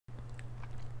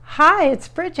Hi, it's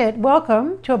Bridget.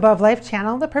 Welcome to Above Life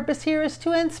channel. The purpose here is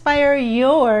to inspire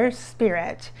your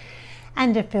spirit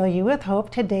and to fill you with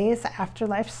hope. Today's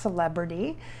afterlife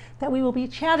celebrity that we will be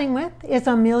chatting with is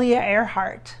Amelia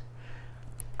Earhart.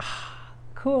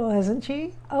 Cool, isn't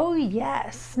she? Oh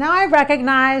yes. Now I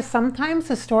recognize sometimes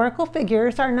historical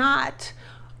figures are not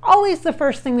always the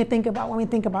first thing we think about when we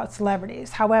think about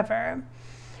celebrities. However,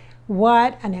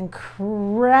 what an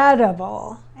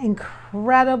incredibly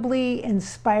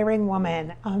inspiring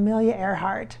woman, Amelia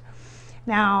Earhart.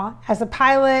 Now, as a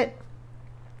pilot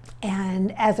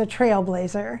and as a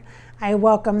trailblazer, I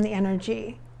welcome the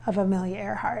energy of Amelia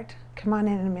Earhart. Come on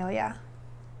in, Amelia.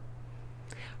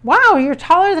 Wow, you're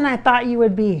taller than I thought you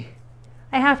would be,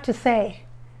 I have to say.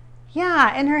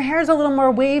 Yeah, and her hair's a little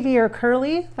more wavy or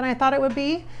curly than I thought it would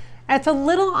be. It's a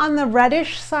little on the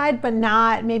reddish side, but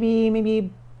not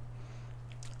maybe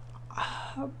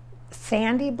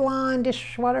sandy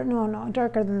blondish water. No,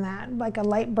 darker than that. Like a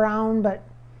light brown, but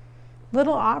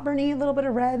little auburny, a little bit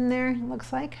of red in there, it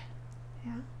looks like.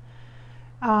 Yeah.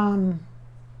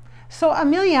 So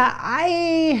Amelia,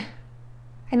 I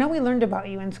know we learned about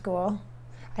you in school.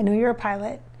 I know you're a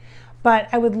pilot, but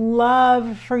I would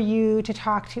love for you to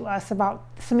talk to us about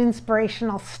some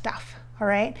inspirational stuff, all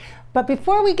right? But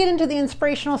before we get into the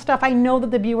inspirational stuff, I know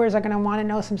that the viewers are going to want to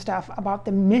know some stuff about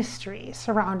the mystery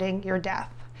surrounding your death.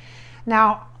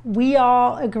 Now, we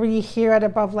all agree here at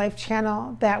Above Life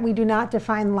channel that we do not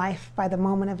define life by the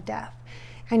moment of death.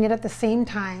 And yet at the same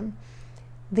time,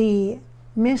 the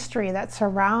mystery that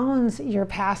surrounds your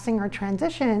passing or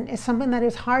transition is something that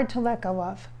is hard to let go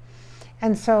of.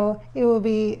 And so it would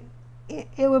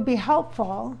be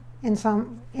helpful in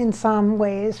some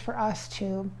ways for us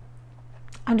to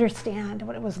understand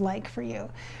what it was like for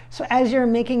you. So as you're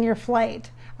making your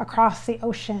flight across the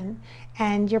ocean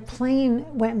and your plane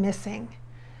went missing,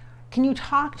 can you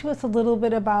talk to us a little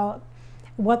bit about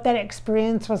what that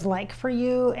experience was like for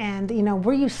you? And, you know,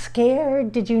 were you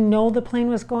scared? Did you know the plane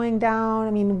was going down?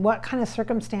 I mean, what kind of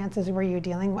circumstances were you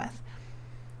dealing with?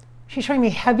 She's showing me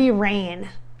heavy rain,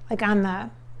 like on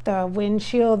the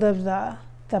windshield of the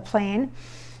plane.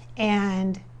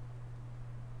 And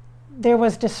there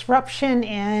was disruption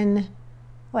in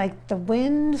like the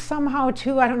wind somehow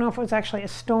too. I don't know if it was actually a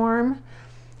storm,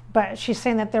 but she's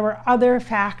saying that there were other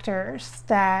factors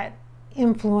that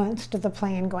influenced the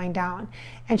plane going down.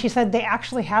 And she said they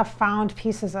actually have found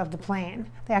pieces of the plane.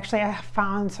 They actually have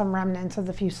found some remnants of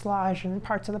the fuselage and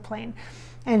parts of the plane.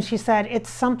 And she said it's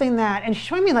something that, and she's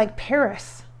showing me like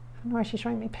Paris. I don't know why she's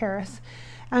showing me Paris.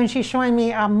 And she's showing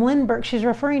me Lindbergh. She's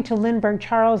referring to Lindbergh,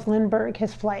 Charles Lindbergh,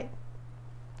 his flight.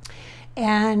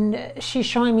 And she's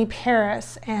showing me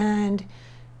Paris, and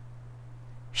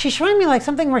she's showing me like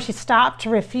something where she stopped to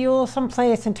refuel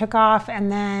someplace and took off, and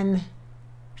then,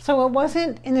 so it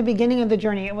wasn't in the beginning of the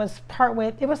journey, it was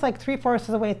partway, it was like 3/4 of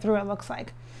the way through, it looks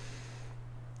like.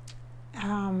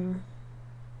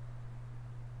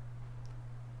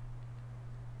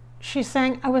 She's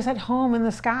saying, I was at home in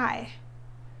the sky,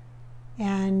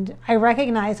 and I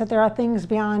recognize that there are things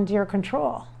beyond your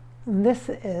control. And this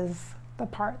is the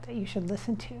part that you should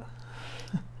listen to.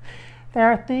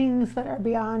 There are things that are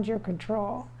beyond your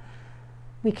control.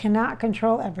 We cannot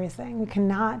control everything. We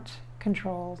cannot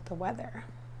control the weather.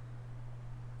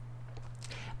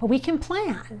 But we can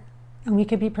plan, and we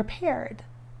can be prepared.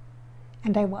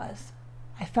 And I was.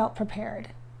 I felt prepared.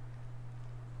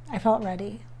 I felt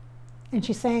ready. And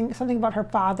she's saying something about her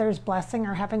father's blessing,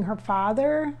 or having her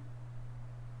father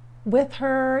with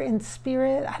her in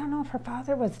spirit. I don't know if her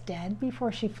father was dead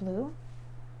before she flew,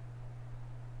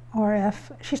 or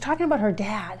if she's talking about her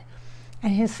dad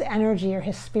and his energy or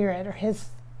his spirit or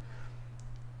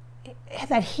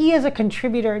that he is a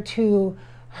contributor to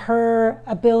her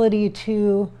ability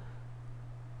to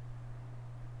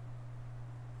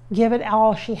give it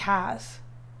all she has.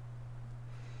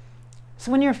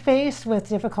 So when you're faced with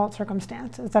difficult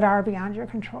circumstances that are beyond your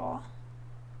control,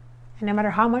 and no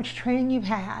matter how much training you've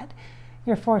had,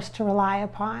 you're forced to rely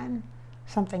upon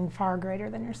something far greater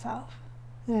than yourself.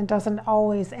 And it doesn't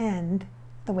always end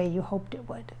the way you hoped it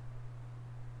would.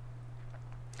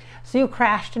 So you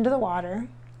crashed into the water,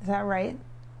 is that right?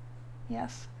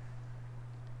 Yes.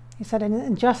 He said,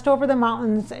 and just over the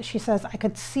mountains, she says, I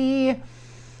could see,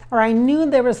 or I knew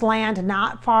there was land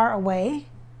not far away.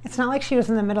 It's not like she was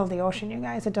in the middle of the ocean, you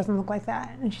guys. It doesn't look like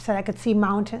that. And she said, I could see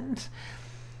mountains.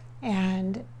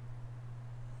 And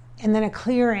then a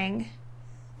clearing.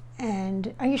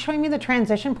 And are you showing me the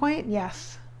transition point?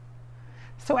 Yes.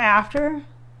 So after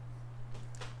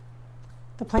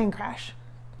the plane crash,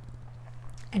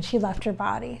 and she left her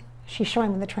body, she's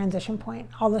showing me the transition point.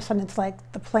 All of a sudden, it's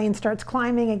like the plane starts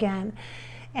climbing again,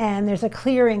 and there's a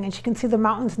clearing, and she can see the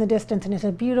mountains in the distance, and it's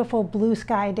a beautiful blue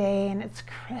sky day, and it's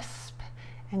crisp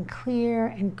and clear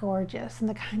and gorgeous, and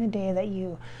the kind of day that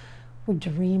you would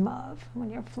dream of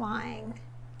when you're flying.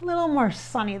 A little more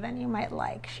sunny than you might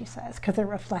like, she says, because of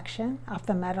reflection off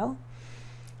the metal,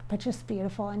 but just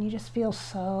beautiful, and you just feel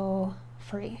so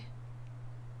free,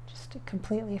 just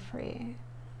completely free.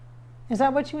 Is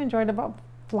that what you enjoyed about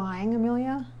flying,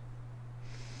 Amelia?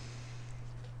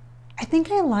 I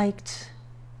think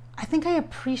I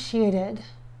appreciated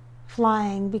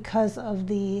flying because of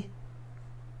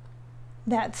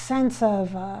that sense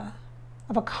of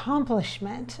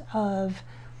accomplishment, of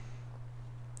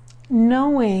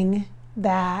knowing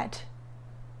that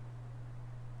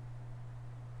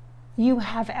you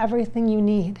have everything you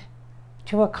need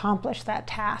to accomplish that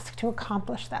task, to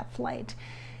accomplish that flight.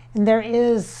 And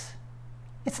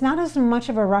it's not as much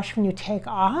of a rush when you take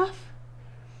off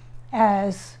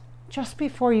as just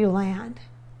before you land.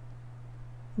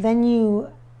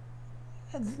 Then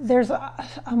there's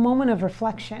a moment of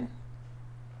reflection,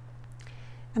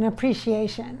 an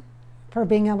appreciation for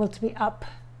being able to be up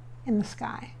in the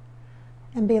sky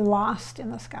and be lost in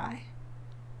the sky.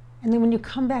 And then when you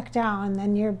come back down,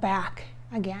 then you're back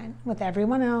again with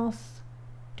everyone else,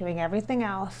 doing everything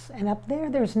else. And up there,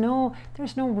 there's no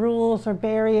rules or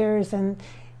barriers in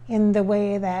the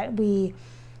way that we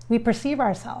perceive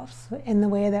ourselves, in the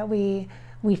way that we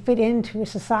fit into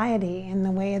society, in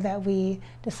the way that we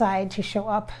decide to show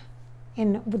up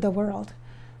in the world.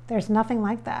 There's nothing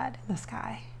like that in the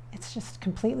sky. It's just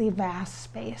completely vast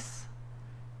space.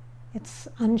 It's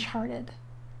uncharted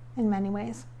in many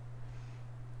ways.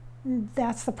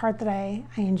 That's the part that I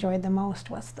enjoyed the most,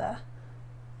 was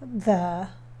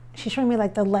she's showing me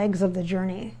like the legs of the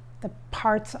journey, the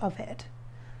parts of it.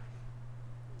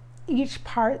 Each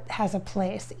part has a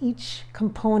place. Each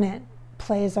component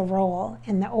plays a role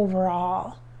in the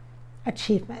overall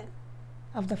achievement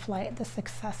of the flight, the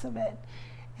success of it.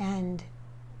 And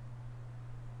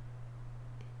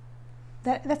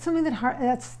that's something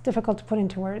that's difficult to put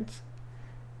into words.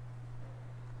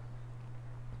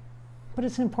 But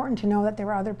it's important to know that there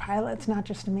were other pilots, not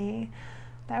just me,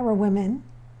 that were women,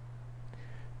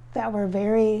 that were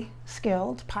very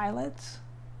skilled pilots,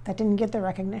 that didn't get the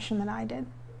recognition that I did.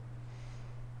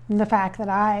 And the fact that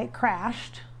I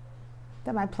crashed,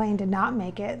 that my plane did not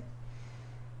make it,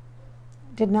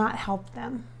 did not help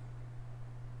them.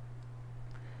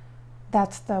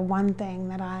 That's the one thing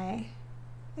that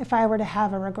if I were to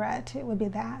have a regret, it would be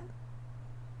that.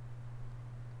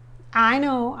 I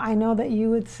know that you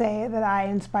would say that I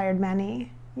inspired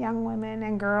many young women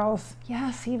and girls.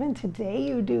 Yes, even today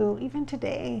you do, even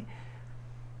today.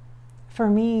 For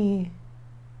me,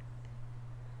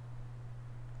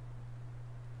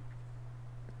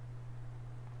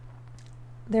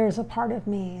 there's a part of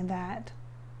me that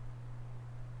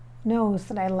knows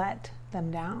that I let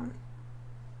them down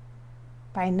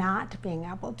by not being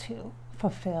able to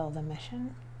fulfill the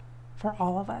mission for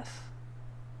all of us.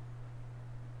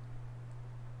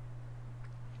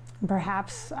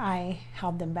 Perhaps I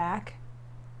held them back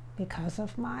because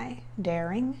of my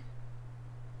daring,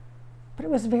 but it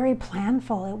was very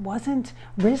planful. It wasn't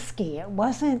risky. It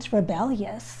wasn't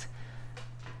rebellious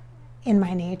in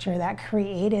my nature that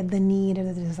created the need or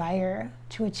the desire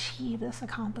to achieve this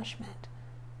accomplishment.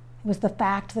 It was the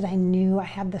fact that I knew I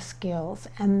had the skills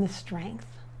and the strength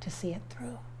to see it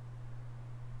through.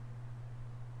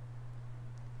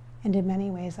 And in many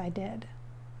ways I did.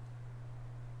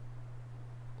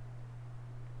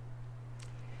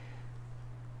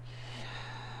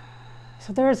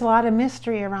 So there's a lot of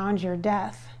mystery around your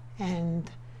death,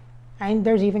 and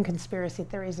there's even conspiracy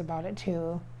theories about it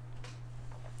too.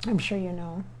 I'm sure you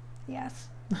know. Yes.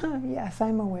 Yes,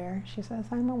 I'm aware. She says,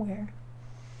 I'm aware.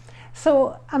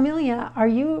 So, Amelia, are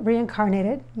you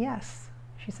reincarnated? Yes.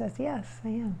 She says, yes, I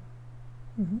am.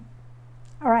 Mm-hmm.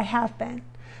 Or I have been.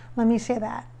 Let me say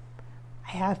that.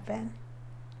 I have been.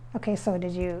 Okay, so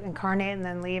did you incarnate and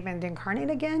then leave and incarnate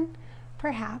again?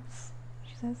 Perhaps.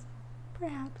 She says,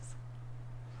 perhaps.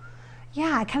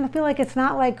 Yeah, I kind of feel like it's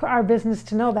not like our business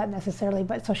to know that necessarily,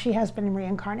 but so she has been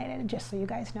reincarnated, just so you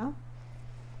guys know.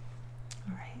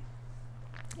 All right.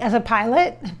 As a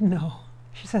pilot? No.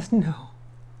 She says, no.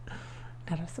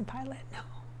 Not as a pilot, no.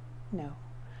 No.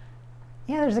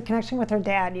 Yeah, there's a connection with her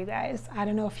dad, you guys. I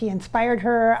don't know if he inspired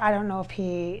her. I don't know if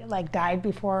he died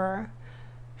before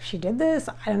she did this.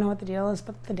 I don't know what the deal is,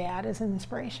 but the dad is an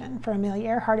inspiration for Amelia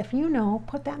Earhart. If you know,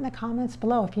 put that in the comments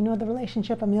below. If you know the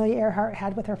relationship Amelia Earhart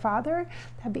had with her father,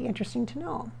 that'd be interesting to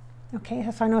know. Okay,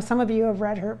 so I know some of you have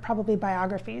read her probably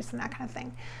biographies and that kind of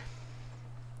thing.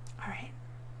 All right.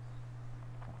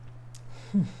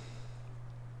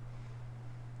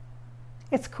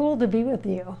 It's cool to be with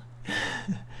you.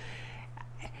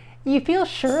 You feel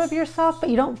sure of yourself, but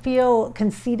you don't feel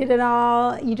conceited at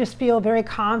all. You just feel very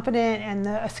confident in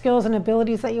the skills and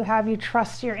abilities that you have. You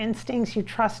trust your instincts, you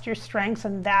trust your strengths,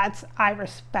 and I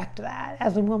respect that.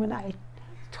 As a woman, I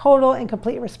total and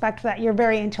complete respect for that. You're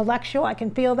very intellectual. I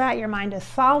can feel that. Your mind is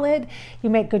solid.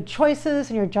 You make good choices,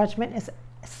 and your judgment is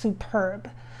superb.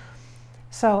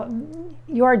 So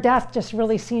your death just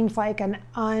really seems like an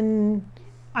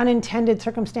unintended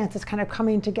circumstances kind of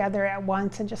coming together at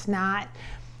once and just not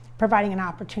providing an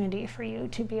opportunity for you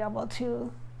to be able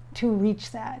to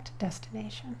reach that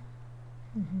destination.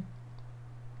 Mm-hmm.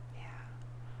 Yeah.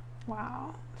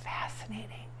 Wow.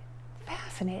 Fascinating.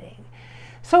 Fascinating.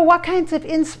 So what kinds of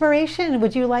inspiration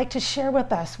would you like to share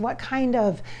with us? What kind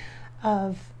of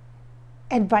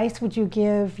advice would you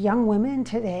give young women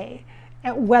today,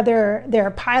 whether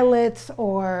they're pilots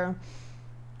or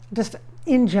just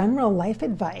in general life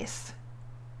advice?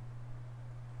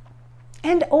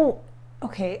 And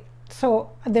okay,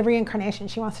 so the reincarnation,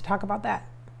 she wants to talk about that.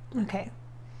 Okay,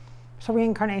 so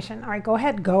reincarnation. All right, go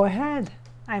ahead, go ahead.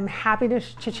 I'm happy to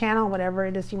channel whatever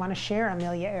it is you want to share,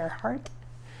 Amelia Earhart.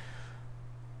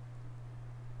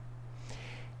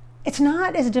 It's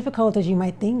not as difficult as you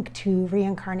might think to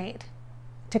reincarnate,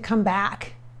 to come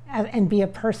back and be a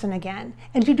person again.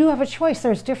 And you do have a choice.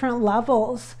 There's different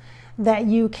levels that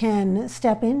you can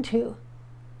step into.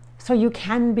 So you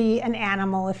can be an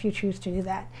animal if you choose to do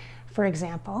that, for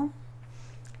example.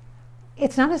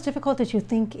 It's not as difficult as you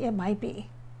think it might be.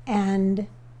 And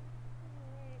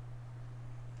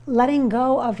letting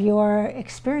go of your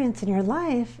experience in your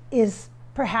life is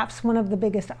perhaps one of the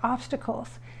biggest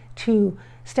obstacles to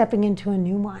stepping into a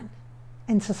new one.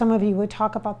 And so some of you would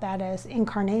talk about that as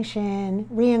incarnation,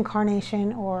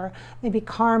 reincarnation, or maybe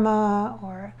karma,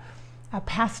 or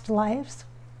past lives.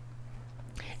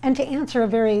 And to answer a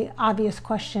very obvious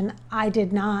question, I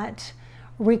did not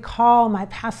recall my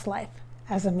past life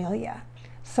as Amelia.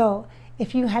 So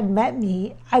if you had met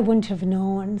me, I wouldn't have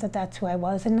known that that's who I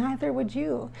was, and neither would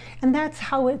you. And that's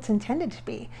how it's intended to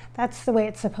be. That's the way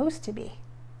it's supposed to be.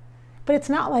 But it's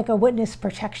not like a witness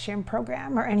protection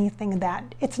program or anything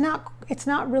that, it's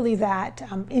not really that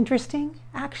interesting,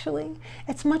 actually.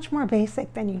 It's much more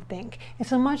basic than you think.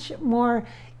 It's a much more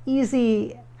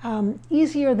easier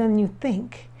than you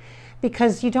think,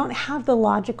 because you don't have the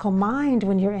logical mind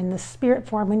when you're in the spirit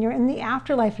form. When you're in the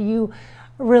afterlife, you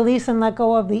release and let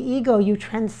go of the ego. You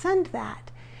transcend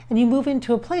that, and you move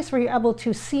into a place where you're able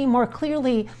to see more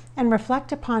clearly and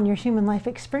reflect upon your human life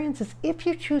experiences if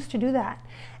you choose to do that.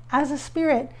 As a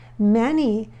spirit,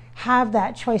 many have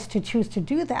that choice to choose to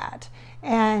do that.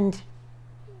 And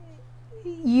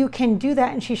you can do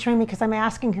that, and she's showing me, because I'm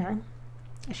asking her,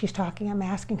 she's talking, I'm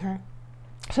asking her,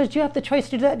 so did you have the choice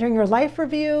to do that during your life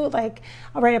review, like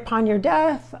right upon your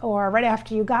death, or right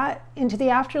after you got into the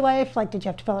afterlife? Like, did you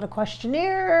have to fill out a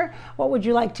questionnaire? What would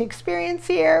you like to experience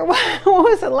here? What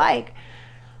was it like?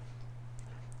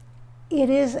 It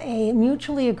is a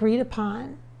mutually agreed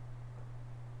upon,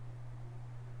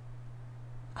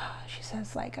 she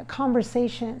says, like a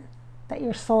conversation that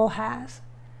your soul has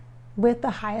with the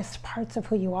highest parts of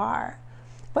who you are,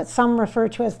 what some refer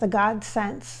to as the God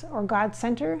sense or God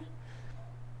center.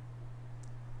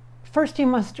 First, you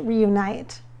must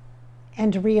reunite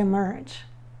and reemerge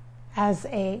as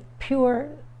a pure,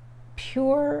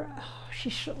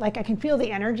 like I can feel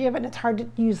the energy of it, and it's hard to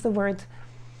use the words,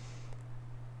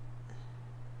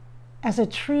 as a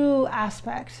true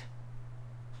aspect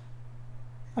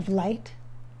of light.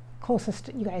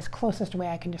 You guys, closest way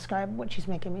I can describe what she's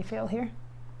making me feel here.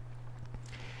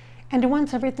 And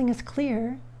once everything is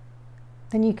clear,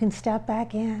 then you can step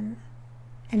back in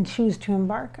and choose to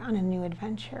embark on a new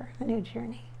adventure, a new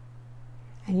journey.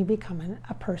 And you become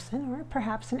a person, or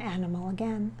perhaps an animal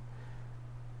again.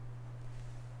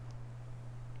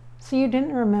 So you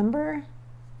didn't remember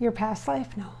your past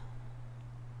life? No.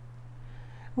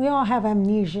 We all have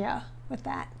amnesia with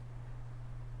that.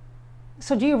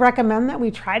 So do you recommend that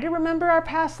we try to remember our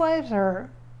past lives,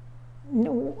 or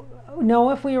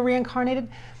know if we were reincarnated?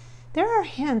 There are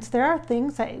hints, there are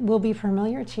things that will be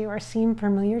familiar to you or seem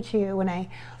familiar to you. When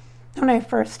I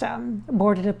first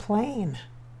boarded a plane,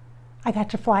 I got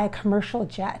to fly a commercial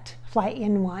jet, fly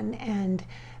in one, and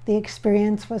the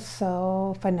experience was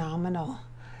so phenomenal.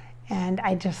 And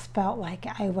I just felt like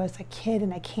I was a kid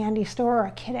in a candy store or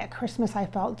a kid at Christmas. I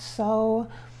felt so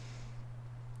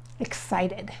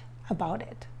excited about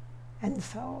it. And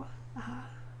so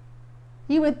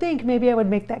you would think maybe I would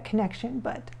make that connection,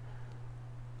 but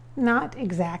not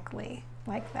exactly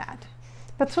like that.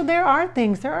 But so there are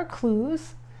things, there are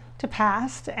clues to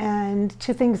past and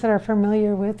to things that are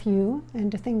familiar with you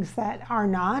and to things that are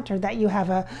not, or that you have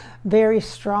a very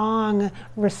strong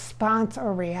response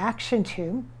or reaction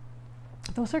to.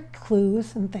 Those are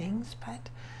clues and things, but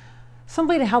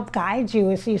simply to help guide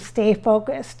you as you stay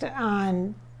focused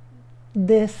on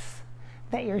this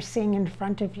that you're seeing in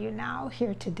front of you now,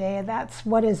 here today. That's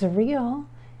what is real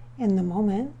in the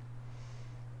moment.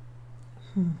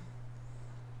 You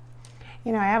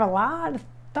know, I have a lot of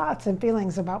thoughts and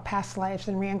feelings about past lives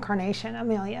and reincarnation,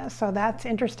 Amelia. So that's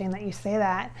interesting that you say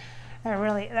that. That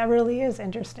really is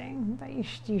interesting that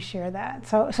you share that.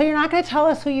 So you're not going to tell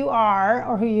us who you are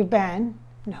or who you've been.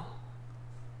 No.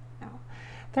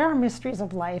 There are mysteries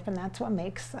of life, and that's what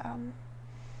makes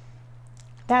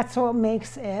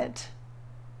it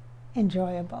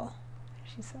enjoyable,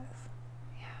 she says.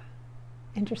 Yeah,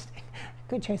 interesting.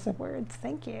 Good choice of words.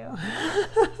 Thank you.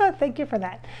 Thank you for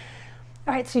that.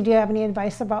 All right, so do you have any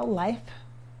advice about life?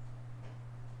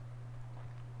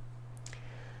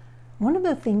 One of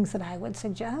the things that I would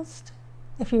suggest,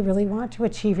 if you really want to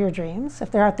achieve your dreams,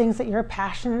 if there are things that you're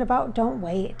passionate about, don't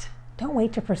wait. Don't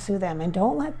wait to pursue them, and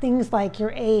don't let things like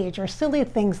your age or silly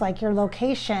things like your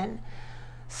location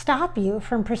stop you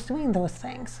from pursuing those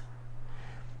things.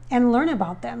 And learn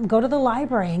about them. Go to the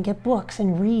library and get books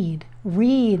and read.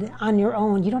 Read on your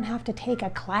own. You don't have to take a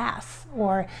class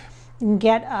or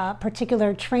get a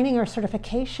particular training or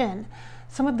certification.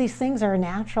 Some of these things are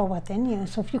natural within you.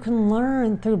 So if you can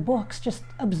learn through books, just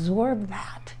absorb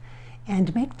that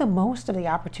and make the most of the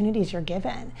opportunities you're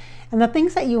given. And the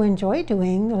things that you enjoy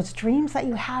doing, those dreams that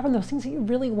you have and those things that you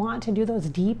really want to do, those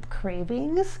deep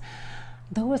cravings,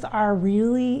 those are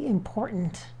really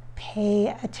important. Pay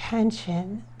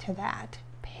attention to that.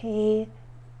 Pay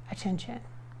attention.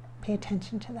 Pay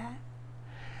attention to that.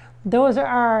 Those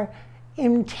are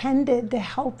intended to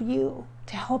help you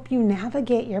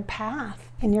navigate your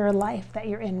path in your life that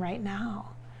you're in right now.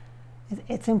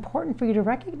 It's important for you to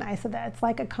recognize that it's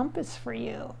like a compass for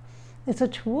you. It's a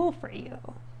tool for you.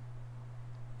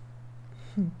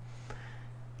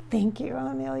 Thank you,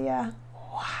 Amelia.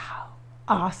 Wow.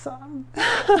 Awesome.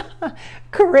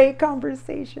 Great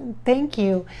conversation. Thank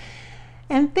you.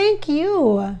 And thank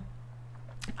you.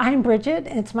 I'm Bridget,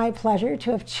 and it's my pleasure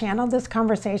to have channeled this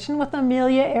conversation with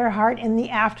Amelia Earhart in the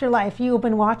afterlife. You have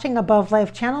been watching Above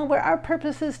Life channel, where our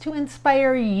purpose is to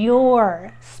inspire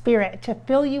your spirit, to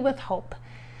fill you with hope,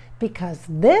 because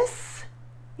this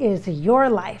is your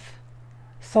life.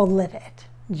 So live it.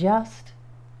 Just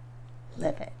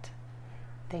live it.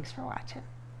 Thanks for watching.